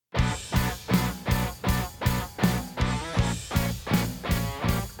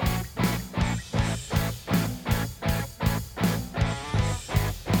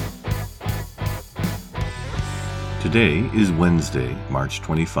Today is Wednesday, March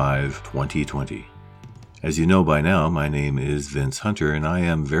 25, 2020. As you know by now, my name is Vince Hunter, and I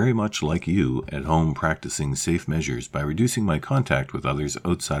am very much like you at home practicing safe measures by reducing my contact with others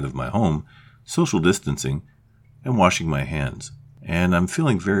outside of my home, social distancing, and washing my hands. And I'm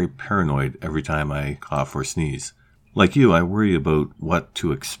feeling very paranoid every time I cough or sneeze. Like you, I worry about what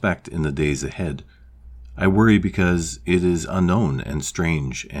to expect in the days ahead. I worry because it is unknown and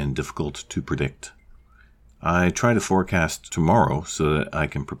strange and difficult to predict. I try to forecast tomorrow so that I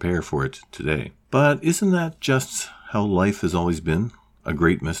can prepare for it today. But isn't that just how life has always been? A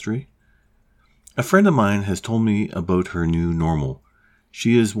great mystery? A friend of mine has told me about her new normal.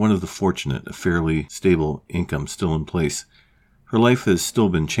 She is one of the fortunate, a fairly stable income still in place. Her life has still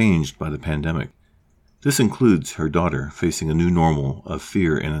been changed by the pandemic. This includes her daughter facing a new normal of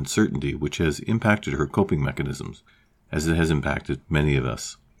fear and uncertainty, which has impacted her coping mechanisms, as it has impacted many of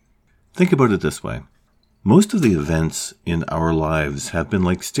us. Think about it this way. Most of the events in our lives have been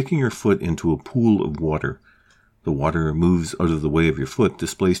like sticking your foot into a pool of water. The water moves out of the way of your foot,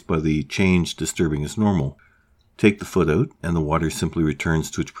 displaced by the change disturbing its normal. Take the foot out, and the water simply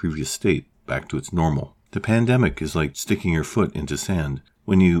returns to its previous state, back to its normal. The pandemic is like sticking your foot into sand.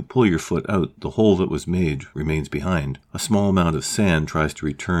 When you pull your foot out, the hole that was made remains behind. A small amount of sand tries to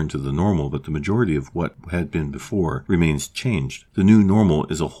return to the normal, but the majority of what had been before remains changed. The new normal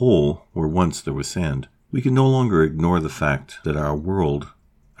is a hole where once there was sand. We can no longer ignore the fact that our world,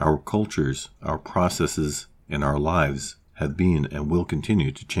 our cultures, our processes, and our lives have been and will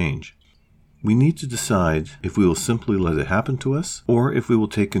continue to change. We need to decide if we will simply let it happen to us, or if we will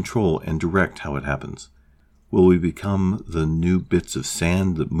take control and direct how it happens. Will we become the new bits of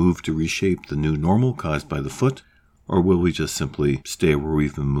sand that move to reshape the new normal caused by the foot, or will we just simply stay where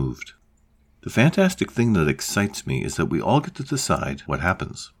we've been moved? The fantastic thing that excites me is that we all get to decide what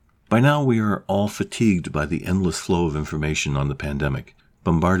happens. By now, we are all fatigued by the endless flow of information on the pandemic,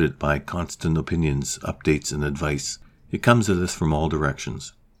 bombarded by constant opinions, updates, and advice. It comes at us from all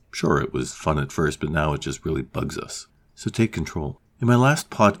directions. Sure, it was fun at first, but now it just really bugs us. So take control. In my last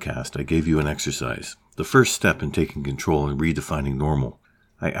podcast, I gave you an exercise, the first step in taking control and redefining normal.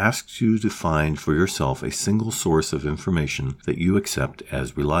 I asked you to find for yourself a single source of information that you accept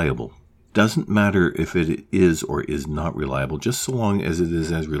as reliable. Doesn't matter if it is or is not reliable, just so long as it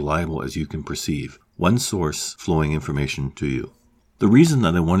is as reliable as you can perceive. One source flowing information to you. The reason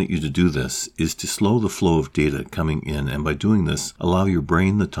that I wanted you to do this is to slow the flow of data coming in, and by doing this, allow your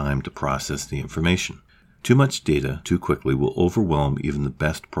brain the time to process the information. Too much data too quickly will overwhelm even the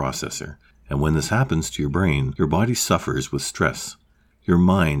best processor, and when this happens to your brain, your body suffers with stress. Your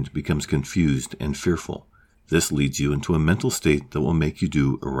mind becomes confused and fearful. This leads you into a mental state that will make you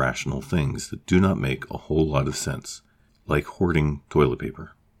do irrational things that do not make a whole lot of sense, like hoarding toilet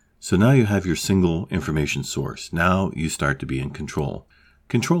paper. So now you have your single information source. Now you start to be in control.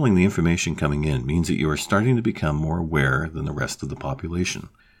 Controlling the information coming in means that you are starting to become more aware than the rest of the population.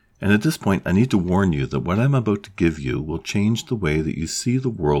 And at this point, I need to warn you that what I'm about to give you will change the way that you see the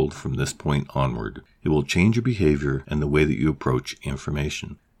world from this point onward. It will change your behavior and the way that you approach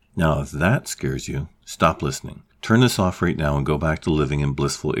information. Now, if that scares you, stop listening. Turn this off right now and go back to living in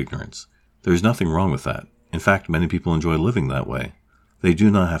blissful ignorance. There's nothing wrong with that. In fact, many people enjoy living that way. They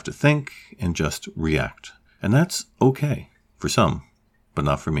do not have to think and just react. And that's okay for some, but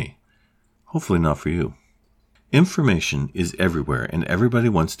not for me. Hopefully not for you. Information is everywhere, and everybody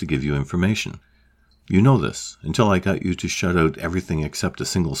wants to give you information. You know this. Until I got you to shut out everything except a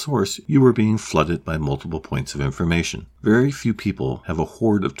single source, you were being flooded by multiple points of information. Very few people have a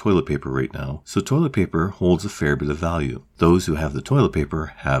hoard of toilet paper right now, so toilet paper holds a fair bit of value. Those who have the toilet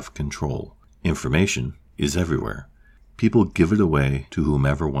paper have control. Information is everywhere. People give it away to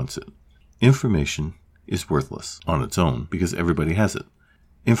whomever wants it. Information is worthless on its own because everybody has it.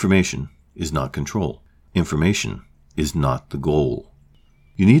 Information is not control. Information is not the goal.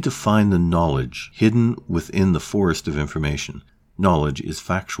 You need to find the knowledge hidden within the forest of information. Knowledge is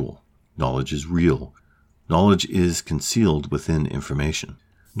factual. Knowledge is real. Knowledge is concealed within information.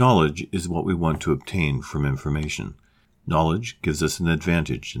 Knowledge is what we want to obtain from information. Knowledge gives us an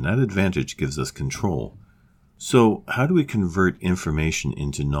advantage, and that advantage gives us control. So, how do we convert information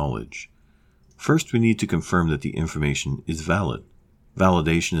into knowledge? First, we need to confirm that the information is valid.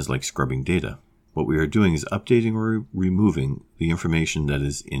 Validation is like scrubbing data. What we are doing is updating or removing the information that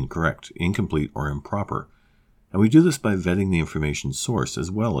is incorrect, incomplete, or improper. And we do this by vetting the information source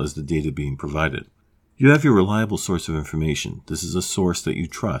as well as the data being provided. You have your reliable source of information. This is a source that you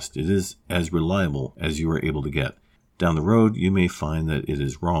trust. It is as reliable as you are able to get. Down the road, you may find that it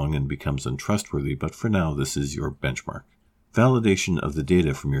is wrong and becomes untrustworthy, but for now, this is your benchmark. Validation of the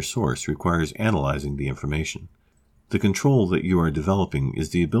data from your source requires analyzing the information. The control that you are developing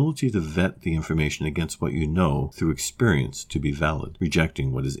is the ability to vet the information against what you know through experience to be valid,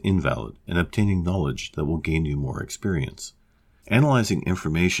 rejecting what is invalid, and obtaining knowledge that will gain you more experience. Analyzing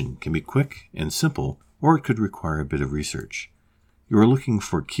information can be quick and simple, or it could require a bit of research. You are looking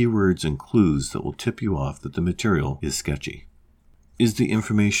for keywords and clues that will tip you off that the material is sketchy. Is the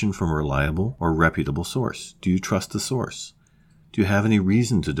information from a reliable or reputable source? Do you trust the source? Do you have any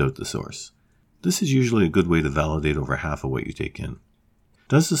reason to doubt the source? This is usually a good way to validate over half of what you take in.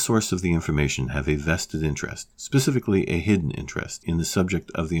 Does the source of the information have a vested interest, specifically a hidden interest, in the subject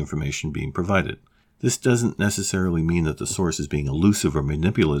of the information being provided? This doesn't necessarily mean that the source is being elusive or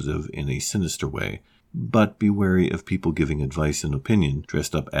manipulative in a sinister way, but be wary of people giving advice and opinion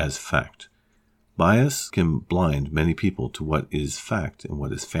dressed up as fact. Bias can blind many people to what is fact and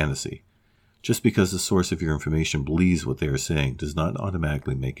what is fantasy. Just because the source of your information believes what they are saying does not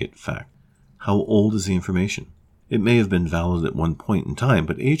automatically make it fact. How old is the information? It may have been valid at one point in time,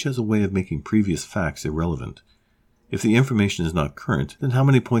 but age has a way of making previous facts irrelevant. If the information is not current, then how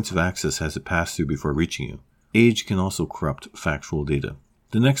many points of access has it passed through before reaching you? Age can also corrupt factual data.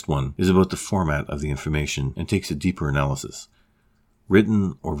 The next one is about the format of the information and takes a deeper analysis.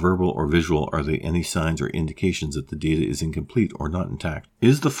 Written or verbal or visual, are there any signs or indications that the data is incomplete or not intact?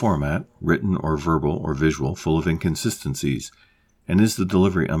 Is the format, written or verbal or visual, full of inconsistencies? And is the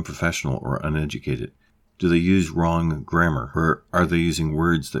delivery unprofessional or uneducated? Do they use wrong grammar, or are they using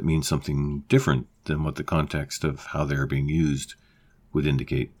words that mean something different than what the context of how they are being used would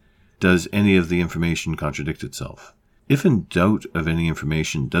indicate? Does any of the information contradict itself? If in doubt of any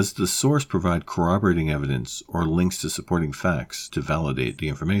information, does the source provide corroborating evidence or links to supporting facts to validate the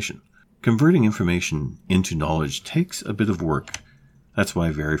information? Converting information into knowledge takes a bit of work. That's why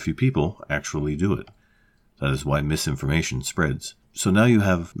very few people actually do it. That is why misinformation spreads. So now you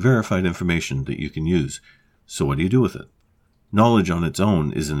have verified information that you can use. So what do you do with it? Knowledge on its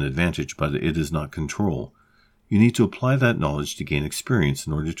own is an advantage, but it is not control. You need to apply that knowledge to gain experience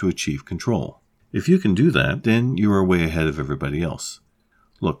in order to achieve control. If you can do that, then you are way ahead of everybody else.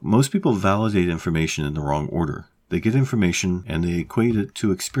 Look, most people validate information in the wrong order. They get information and they equate it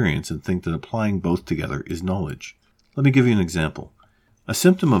to experience and think that applying both together is knowledge. Let me give you an example. A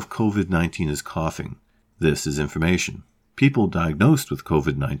symptom of COVID-19 is coughing. This is information. People diagnosed with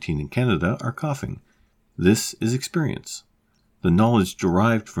COVID-19 in Canada are coughing. This is experience. The knowledge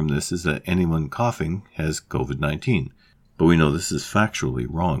derived from this is that anyone coughing has COVID-19, but we know this is factually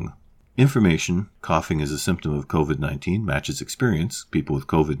wrong. Information, coughing is a symptom of COVID-19, matches experience, people with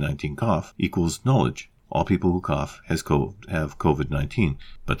COVID-19 cough, equals knowledge. All people who cough have COVID-19,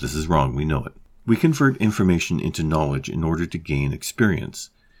 but this is wrong, we know it. We convert information into knowledge in order to gain experience.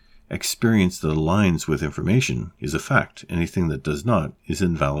 Experience that aligns with information is a fact. Anything that does not is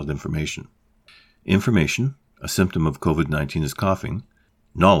invalid information. Information, a symptom of COVID-19 is coughing.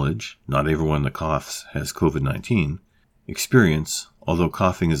 Knowledge, not everyone that coughs has COVID-19. Experience, although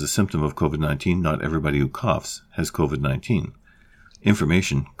coughing is a symptom of COVID-19, not everybody who coughs has COVID-19.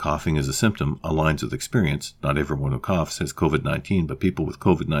 Information, coughing is a symptom, aligns with experience. Not everyone who coughs has COVID-19, but people with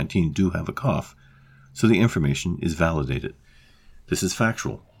COVID-19 do have a cough. So the information is validated. This is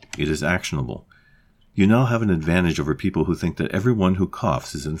factual. It is actionable. You now have an advantage over people who think that everyone who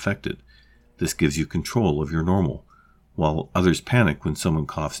coughs is infected. This gives you control of your normal. While others panic when someone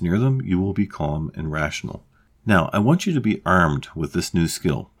coughs near them, you will be calm and rational. Now, I want you to be armed with this new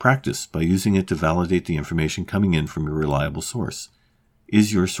skill. Practice by using it to validate the information coming in from your reliable source.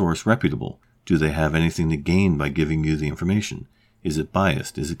 Is your source reputable? Do they have anything to gain by giving you the information? Is it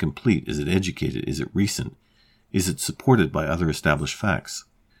biased? Is it complete? Is it educated? Is it recent? Is it supported by other established facts?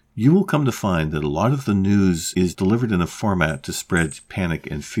 You will come to find that a lot of the news is delivered in a format to spread panic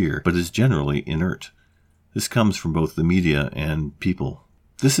and fear, but is generally inert. This comes from both the media and people.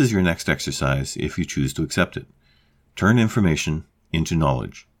 This is your next exercise if you choose to accept it. Turn information into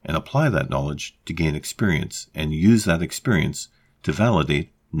knowledge and apply that knowledge to gain experience and use that experience to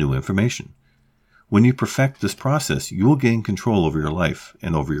validate new information. When you perfect this process, you will gain control over your life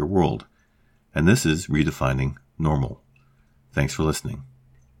and over your world. And this is redefining normal. Thanks for listening.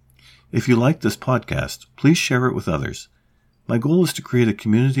 If you like this podcast, please share it with others. My goal is to create a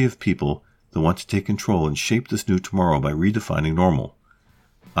community of people that want to take control and shape this new tomorrow by redefining normal.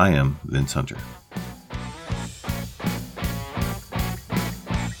 I am Vince Hunter.